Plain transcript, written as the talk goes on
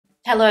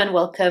Hello and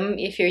welcome.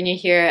 If you're new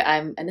here,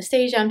 I'm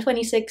Anastasia, I'm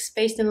 26,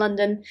 based in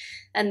London,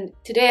 and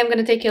today I'm going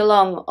to take you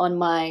along on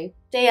my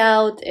day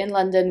out in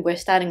London. We're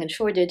starting in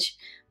Shoreditch,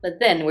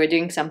 but then we're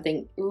doing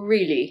something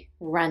really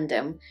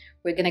random.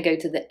 We're going to go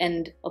to the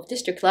end of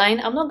District Line.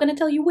 I'm not going to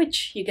tell you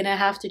which, you're going to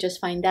have to just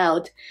find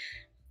out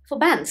for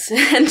bands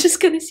and just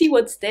going to see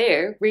what's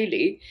there,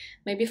 really.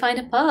 Maybe find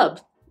a pub,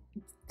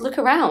 look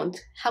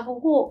around, have a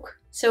walk.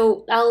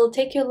 So I'll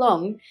take you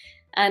along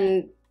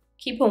and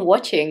keep on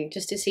watching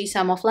just to see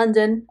some of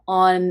London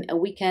on a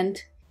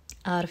weekend.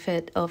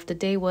 Outfit of the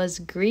day was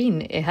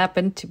green. It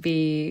happened to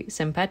be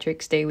St.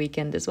 Patrick's Day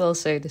weekend as well,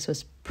 so this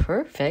was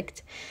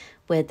perfect.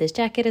 With this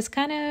jacket, it's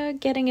kind of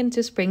getting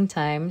into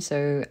springtime,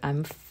 so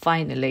I'm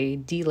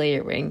finally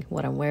delayering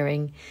what I'm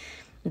wearing.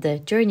 The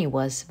journey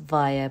was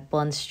via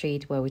Bond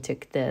Street, where we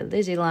took the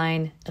Lizzie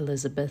line,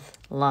 Elizabeth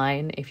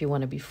line, if you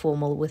want to be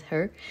formal with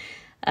her.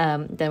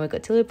 Then we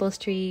got to Liverpool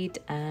Street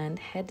and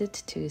headed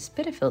to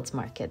Spitafields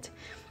Market,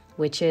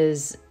 which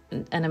is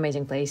an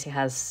amazing place. It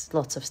has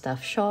lots of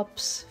stuff,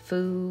 shops,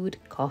 food,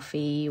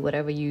 coffee,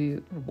 whatever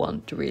you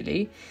want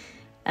really.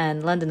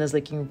 And London is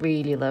looking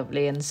really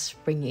lovely and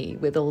springy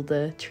with all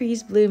the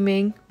trees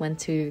blooming. Went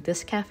to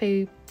this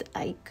cafe,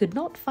 I could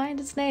not find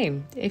its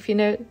name. If you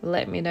know,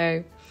 let me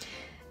know.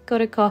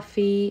 Got a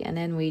coffee and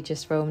then we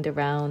just roamed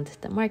around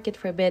the market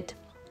for a bit.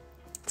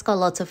 It's got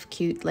lots of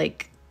cute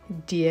like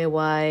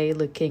DIY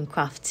looking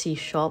craftsy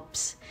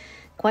shops.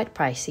 Quite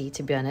pricey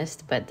to be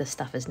honest, but the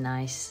stuff is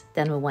nice.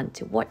 Then we went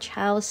to Watch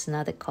House,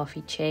 another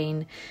coffee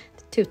chain.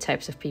 Two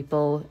types of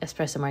people,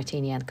 espresso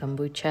martini and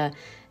kombucha,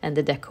 and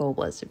the decor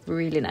was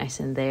really nice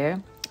in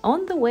there.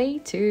 On the way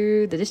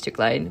to the District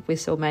Line, we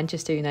saw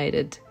Manchester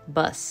United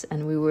bus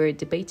and we were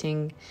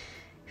debating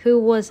who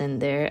was in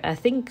there. I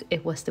think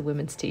it was the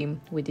women's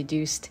team. We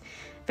deduced.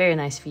 Very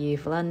nice view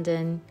of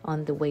London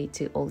on the way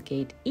to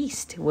Aldgate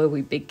East, where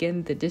we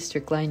begin the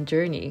District Line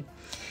journey,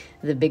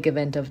 the big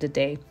event of the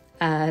day.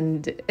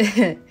 And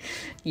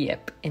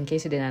yep, in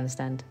case you didn't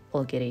understand,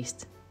 Aldgate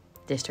East,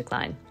 District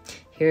Line.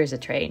 Here's a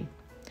train.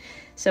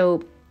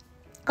 So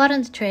got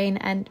on the train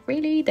and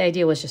really the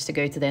idea was just to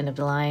go to the end of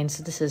the line.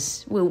 So this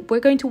is, we're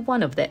going to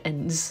one of the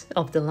ends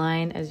of the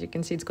line. As you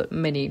can see, it's got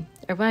many.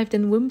 Arrived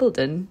in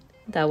Wimbledon.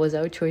 That was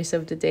our choice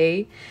of the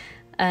day.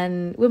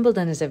 And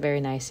Wimbledon is a very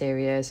nice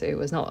area, so it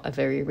was not a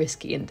very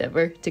risky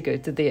endeavour to go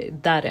to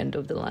that end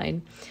of the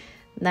line.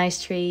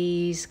 Nice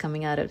trees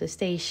coming out of the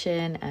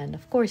station, and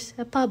of course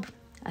a pub.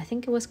 I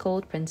think it was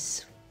called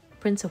Prince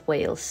of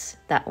Wales,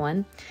 that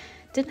one.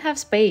 Didn't have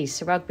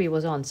space, rugby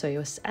was on, so it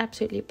was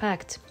absolutely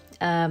packed.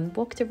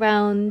 Walked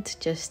around,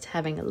 just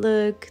having a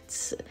look.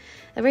 It's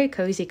a very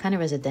cozy, kind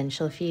of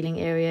residential feeling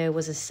area. It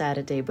was a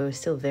Saturday, but it was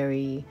still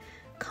very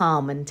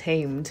calm and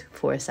tamed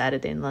for a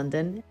Saturday in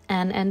London,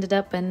 and ended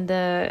up in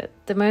the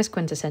most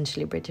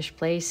quintessentially British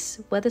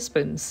place,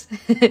 Wetherspoons.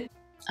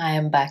 I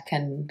am back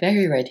and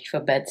very ready for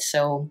bed,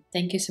 so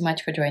thank you so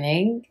much for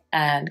joining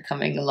and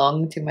coming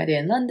along to my day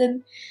in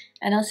London,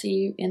 and I'll see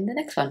you in the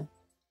next one.